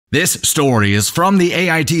This story is from the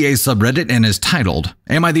AITA subreddit and is titled,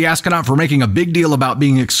 Am I the Astronaut for Making a Big Deal About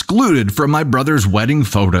Being Excluded from My Brother's Wedding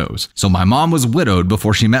Photos? So my mom was widowed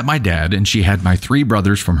before she met my dad, and she had my 3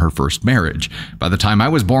 brothers from her first marriage. By the time I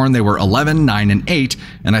was born, they were 11, 9, and 8,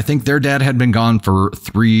 and I think their dad had been gone for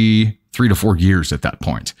 3 to 4 years at that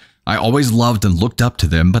point. I always loved and looked up to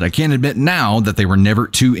them, but I can't admit now that they were never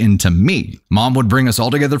too into me. Mom would bring us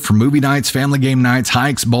all together for movie nights, family game nights,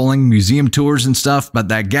 hikes, bowling, museum tours and stuff, but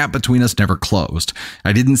that gap between us never closed.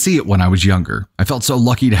 I didn't see it when I was younger. I felt so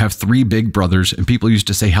lucky to have 3 big brothers, and people used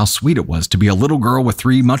to say how sweet it was to be a little girl with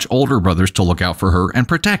 3 much older brothers to look out for her and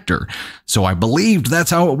protect her. So I believed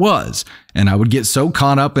that's how it was. And I would get so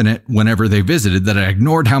caught up in it whenever they visited that I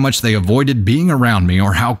ignored how much they avoided being around me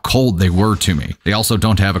or how cold they were to me. They also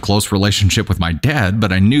don't have a close relationship with my dad,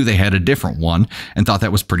 but I knew they had a different one and thought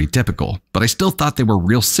that was pretty typical. But I still thought they were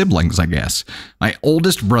real siblings, I guess. My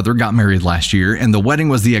oldest brother got married last year, and the wedding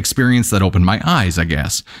was the experience that opened my eyes, I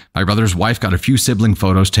guess. My brother's wife got a few sibling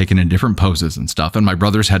photos taken in different poses and stuff, and my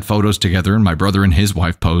brothers had photos together, and my brother and his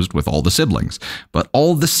wife posed with all the siblings. But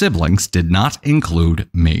all the siblings did not include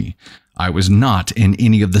me. I was not in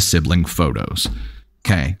any of the sibling photos.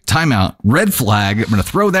 Okay, timeout, red flag. I'm going to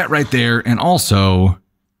throw that right there. And also,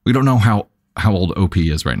 we don't know how old OP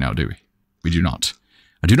is right now, do we? We do not.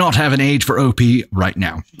 I do not have an age for OP right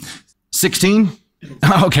now. 16?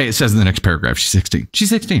 Okay, it says in the next paragraph, she's 16. She's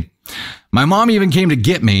 16. My mom even came to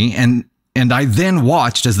get me, and I then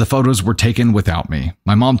watched as the photos were taken without me.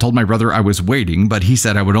 My mom told my brother I was waiting, but he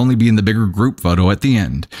said I would only be in the bigger group photo at the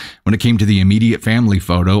end. When it came to the immediate family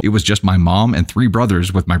photo, it was just my mom and 3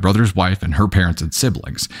 brothers with my brother's wife and her parents and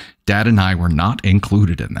siblings. Dad and I were not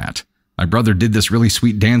included in that. My brother did this really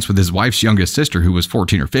sweet dance with his wife's youngest sister, who was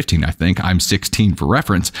 14 or 15, I think. I'm 16 for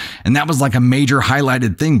reference. And that was like a major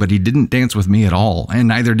highlighted thing, but he didn't dance with me at all, and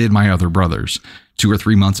neither did my other brothers. 2 or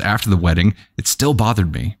 3 months after the wedding, it still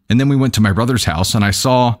bothered me. And then we went to my brother's house, and I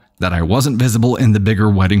saw that I wasn't visible in the bigger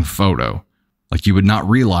wedding photo. Like you would not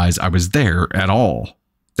realize I was there at all.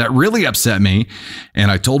 That really upset me, and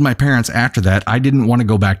I told my parents after that I didn't want to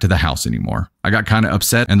go back to the house anymore. I got kind of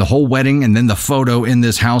upset, and the whole wedding and then the photo in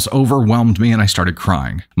this house overwhelmed me, and I started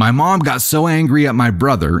crying. My mom got so angry at my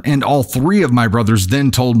brother, and all 3 of my brothers then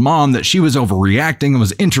told mom that she was overreacting and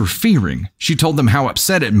was interfering. She told them how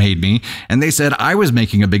upset it made me, and they said I was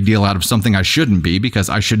making a big deal out of something I shouldn't be because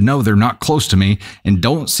I should know they're not close to me and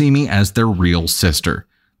don't see me as their real sister.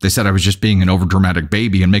 They said I was just being an overdramatic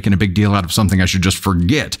baby and making a big deal out of something I should just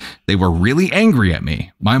forget. They were really angry at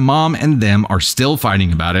me. My mom and them are still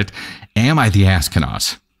fighting about it. Am I the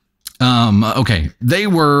astronaut? Okay, they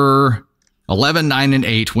were 11, 9, and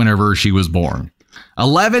 8 whenever she was born.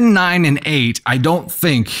 11, 9, and 8, I don't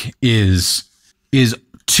think is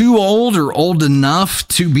too old or old enough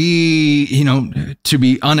to be, to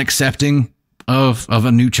be unaccepting of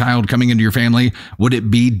a new child coming into your family. Would it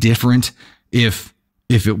be different if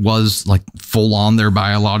it was like full on their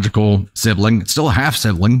biological sibling? It's still a half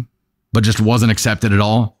sibling, but just wasn't accepted at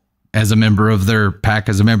all as a member of their pack,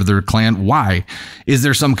 as a member of their clan. Why? Is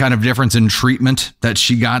there some kind of difference in treatment that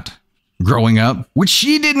she got growing up, which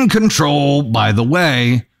she didn't control, by the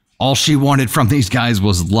way? All she wanted from these guys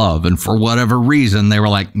was love. And for whatever reason, they were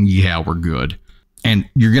like, yeah, we're good. And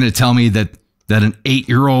you're going to tell me that an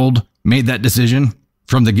 8-year-old made that decision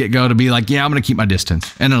from the get-go to be like, yeah, I'm going to keep my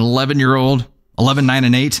distance. And an 11-year-old, 11, 9,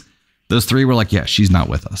 and 8, those 3 were like, yeah, she's not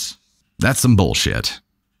with us. That's some bullshit.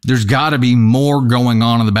 There's got to be more going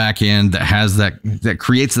on the back end that has that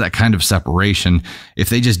creates that kind of separation. If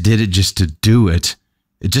they just did it just to do it,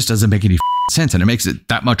 it just doesn't make any sense, and it makes it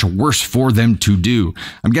that much worse for them to do.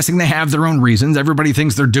 I'm guessing they have their own reasons. Everybody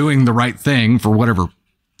thinks they're doing the right thing for whatever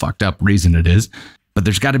fucked up reason it is, but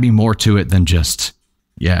there's got to be more to it than just,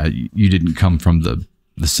 yeah, you didn't come from the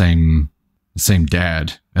same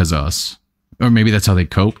dad as us. Or maybe that's how they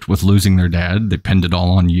coped with losing their dad. They pinned it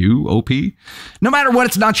all on you, OP. No matter what,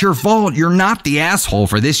 it's not your fault. You're not the asshole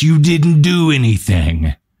for this. You didn't do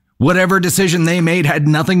anything. Whatever decision they made had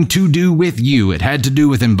nothing to do with you. It had to do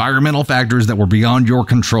with environmental factors that were beyond your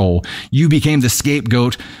control. You became the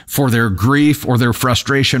scapegoat for their grief or their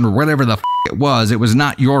frustration or whatever the it was. It was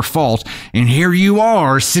not your fault. And here you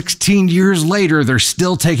are, 16 years later, they're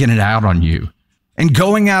still taking it out on you. And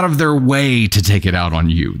going out of their way to take it out on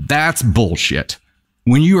you. That's bullshit.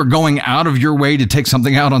 When you are going out of your way to take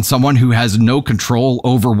something out on someone who has no control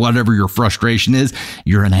over whatever your frustration is,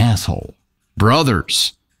 you're an asshole.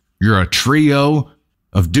 Brothers, you're a trio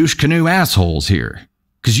of douche canoe assholes here.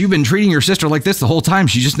 Because you've been treating your sister like this the whole time.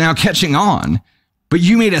 She's just now catching on. But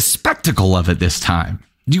you made a spectacle of it this time.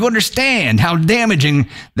 Do you understand how damaging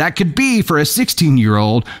that could be for a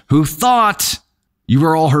 16-year-old who thought You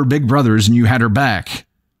were all her big brothers and you had her back.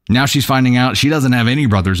 Now she's finding out she doesn't have any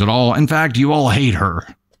brothers at all. In fact, you all hate her.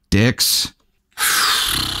 Dicks.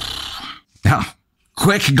 Now,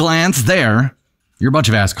 quick glance there. You're a bunch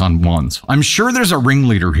of ASCON ones. I'm sure there's a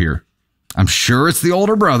ringleader here. I'm sure it's the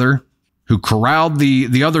older brother who corralled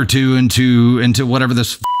the other two into whatever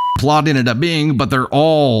this plot ended up being, but they're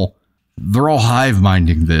all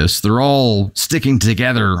hive-minding this. They're all sticking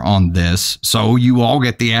together on this, so you all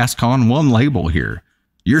get the ASCON 1 label here.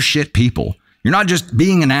 You're shit people. You're not just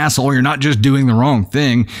being an asshole. You're not just doing the wrong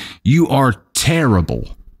thing. You are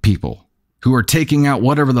terrible people who are taking out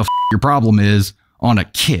whatever the your problem is on a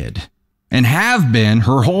kid and have been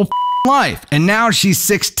her whole life. And now she's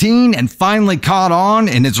 16 and finally caught on,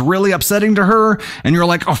 and it's really upsetting to her. And you're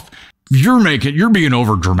like, oh, you're being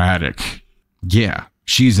over dramatic. Yeah,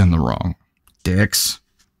 she's in the wrong. Dicks.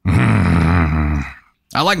 I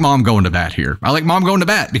like mom going to bat here. I like mom going to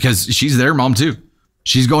bat because she's their mom too.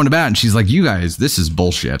 She's going to bat and she's like, you guys, this is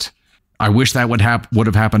bullshit. I wish that would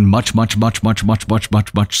have happened much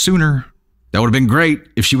sooner. That would have been great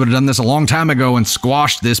if she would have done this a long time ago and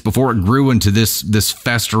squashed this before it grew into this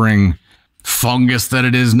festering fungus that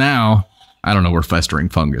it is now. I don't know where festering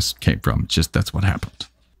fungus came from. It's just that's what happened.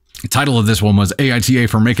 The title of this one was AITA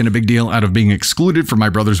for making a big deal out of being excluded from my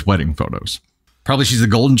brother's wedding photos. Probably she's a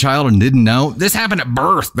golden child and didn't know. This happened at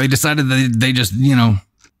birth. They decided they just,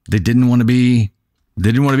 they didn't want to be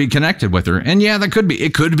connected with her. And yeah, that could be.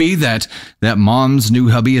 It could be that mom's new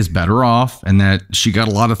hubby is better off and that she got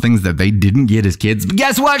a lot of things that they didn't get as kids. But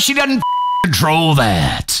guess what? She doesn't control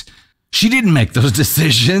that. She didn't make those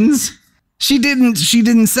decisions. She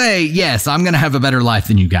didn't say, yes, I'm going to have a better life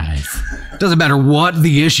than you guys. Doesn't matter what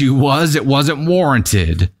the issue was. It wasn't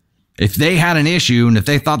warranted. If they had an issue and if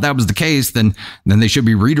they thought that was the case, then they should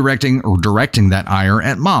be redirecting or directing that ire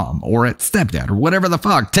at mom or at stepdad or whatever the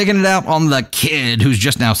fuck. Taking it out on the kid who's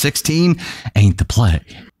just now 16 ain't the play.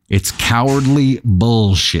 It's cowardly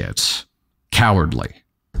bullshit. Cowardly.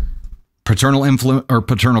 Paternal influence or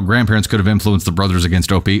paternal grandparents could have influenced the brothers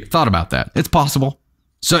against OP. Thought about that. It's possible.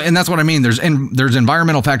 So, and that's what I mean. There's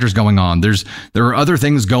environmental factors going on. There are other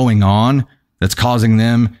things going on that's causing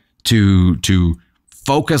them to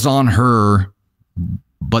focus on her,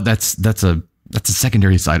 but that's a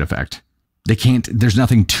secondary side effect. There's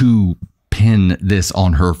nothing to pin this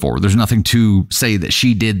on her for. There's nothing to say that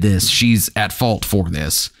she did this. She's at fault for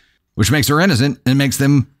this, which makes her innocent and makes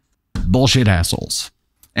them bullshit assholes.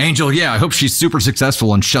 Angel, yeah, I hope she's super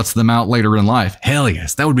successful and shuts them out later in life. Hell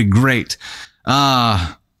yes, that would be great.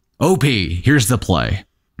 OP, here's the play.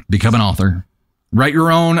 Become an author. Write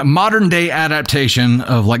your own modern day adaptation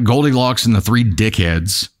of like Goldilocks and the Three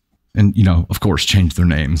Dickheads. And, of course, change their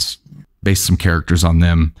names. Base some characters on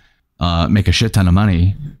them. Make a shit ton of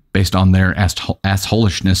money based on their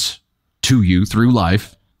assholishness to you through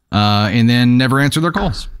life. And then never answer their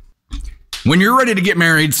calls. When you're ready to get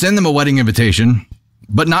married, send them a wedding invitation,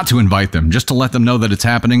 but not to invite them, just to let them know that it's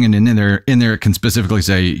happening. And in there it can specifically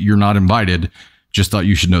say you're not invited. Just thought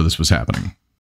you should know this was happening.